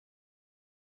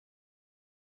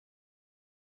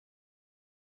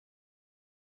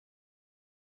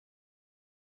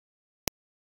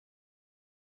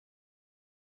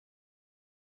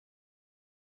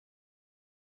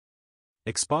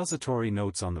Expository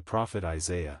notes on the prophet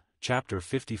Isaiah, chapter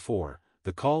 54,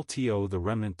 the call to the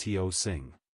remnant to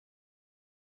sing.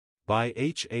 By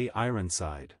H. A.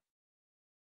 Ironside.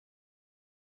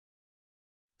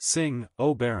 Sing,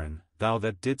 O barren, thou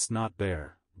that didst not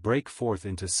bear, break forth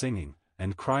into singing,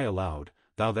 and cry aloud,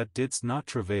 thou that didst not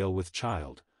travail with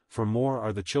child, for more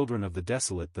are the children of the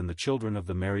desolate than the children of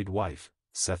the married wife,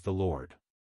 saith the Lord.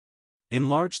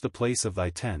 Enlarge the place of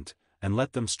thy tent, and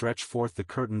let them stretch forth the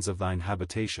curtains of thine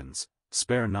habitations,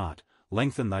 spare not,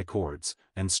 lengthen thy cords,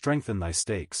 and strengthen thy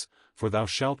stakes, for thou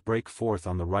shalt break forth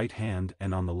on the right hand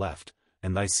and on the left,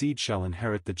 and thy seed shall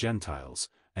inherit the Gentiles,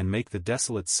 and make the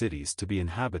desolate cities to be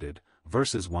inhabited.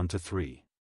 Verses 1-3.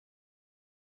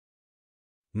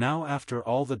 Now after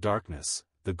all the darkness,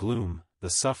 the gloom, the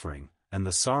suffering, and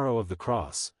the sorrow of the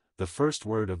cross, the first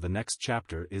word of the next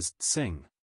chapter is, sing.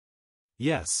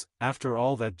 Yes, after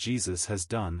all that Jesus has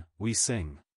done, we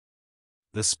sing.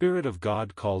 The Spirit of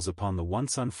God calls upon the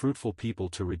once unfruitful people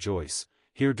to rejoice,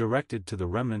 here directed to the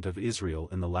remnant of Israel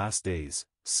in the last days,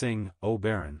 sing, O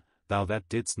barren, thou that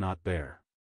didst not bear.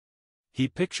 He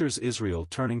pictures Israel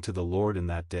turning to the Lord in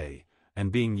that day,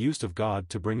 and being used of God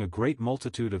to bring a great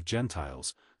multitude of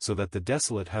Gentiles, so that the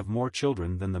desolate have more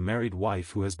children than the married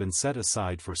wife who has been set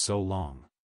aside for so long.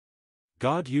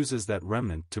 God uses that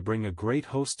remnant to bring a great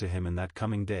host to him in that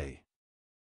coming day.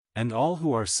 And all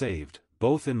who are saved,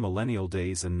 both in millennial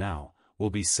days and now, will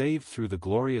be saved through the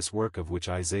glorious work of which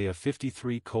Isaiah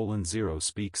 53:0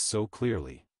 speaks so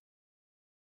clearly.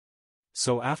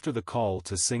 So after the call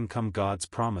to sing come God's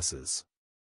promises.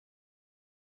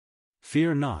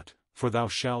 Fear not, for thou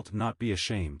shalt not be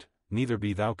ashamed, neither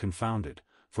be thou confounded,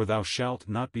 for thou shalt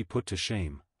not be put to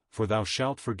shame, for thou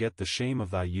shalt forget the shame of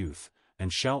thy youth,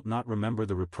 and shalt not remember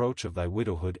the reproach of thy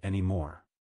widowhood any more.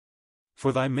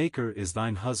 For thy Maker is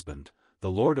thine husband, the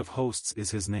Lord of hosts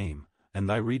is his name, and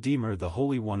thy Redeemer the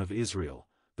Holy One of Israel,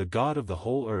 the God of the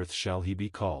whole earth shall he be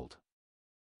called.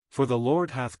 For the Lord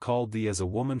hath called thee as a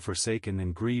woman forsaken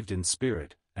and grieved in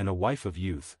spirit, and a wife of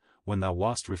youth, when thou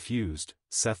wast refused,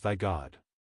 saith thy God.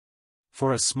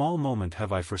 For a small moment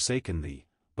have I forsaken thee,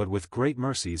 but with great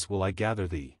mercies will I gather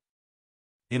thee.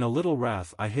 In a little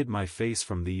wrath I hid my face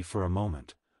from thee for a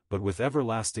moment, but with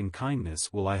everlasting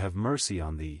kindness will I have mercy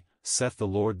on thee, saith the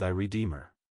Lord thy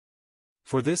Redeemer.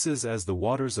 For this is as the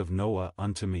waters of Noah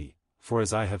unto me, for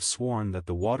as I have sworn that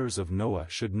the waters of Noah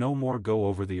should no more go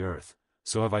over the earth,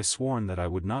 so have I sworn that I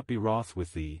would not be wroth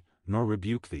with thee, nor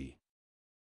rebuke thee.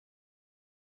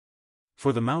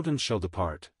 For the mountains shall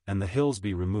depart, and the hills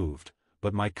be removed,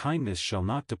 but my kindness shall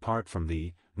not depart from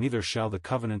thee, neither shall the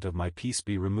covenant of my peace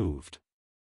be removed,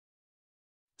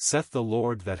 saith the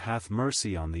Lord that hath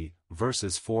mercy on thee.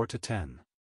 Verses 4-10.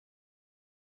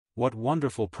 What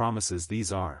wonderful promises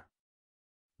these are!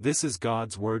 This is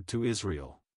God's word to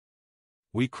Israel.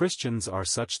 We Christians are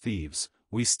such thieves,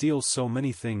 we steal so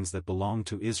many things that belong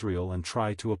to Israel and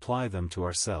try to apply them to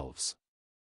ourselves.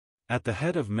 At the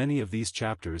head of many of these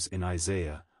chapters in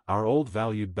Isaiah, our old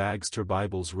valued Bagster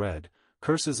Bibles read,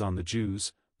 curses on the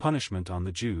Jews, punishment on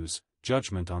the Jews,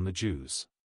 judgment on the Jews.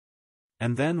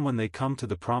 And then when they come to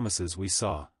the promises we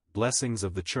saw, blessings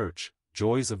of the church,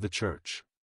 joys of the church.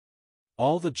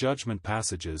 All the judgment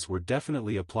passages were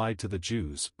definitely applied to the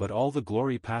Jews, but all the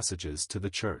glory passages to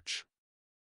the church.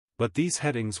 But these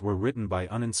headings were written by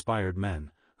uninspired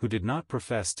men, who did not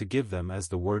profess to give them as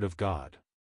the Word of God.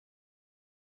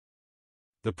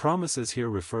 The promises here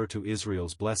refer to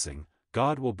Israel's blessing.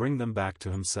 God will bring them back to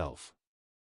himself.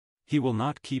 He will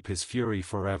not keep his fury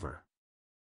forever.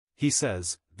 He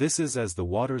says, this is as the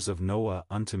waters of Noah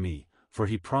unto me, for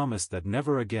he promised that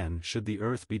never again should the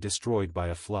earth be destroyed by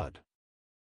a flood.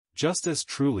 Just as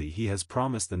truly he has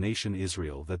promised the nation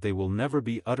Israel that they will never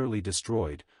be utterly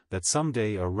destroyed, that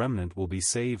someday a remnant will be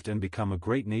saved and become a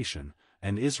great nation,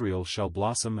 and Israel shall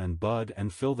blossom and bud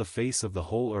and fill the face of the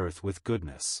whole earth with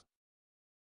goodness.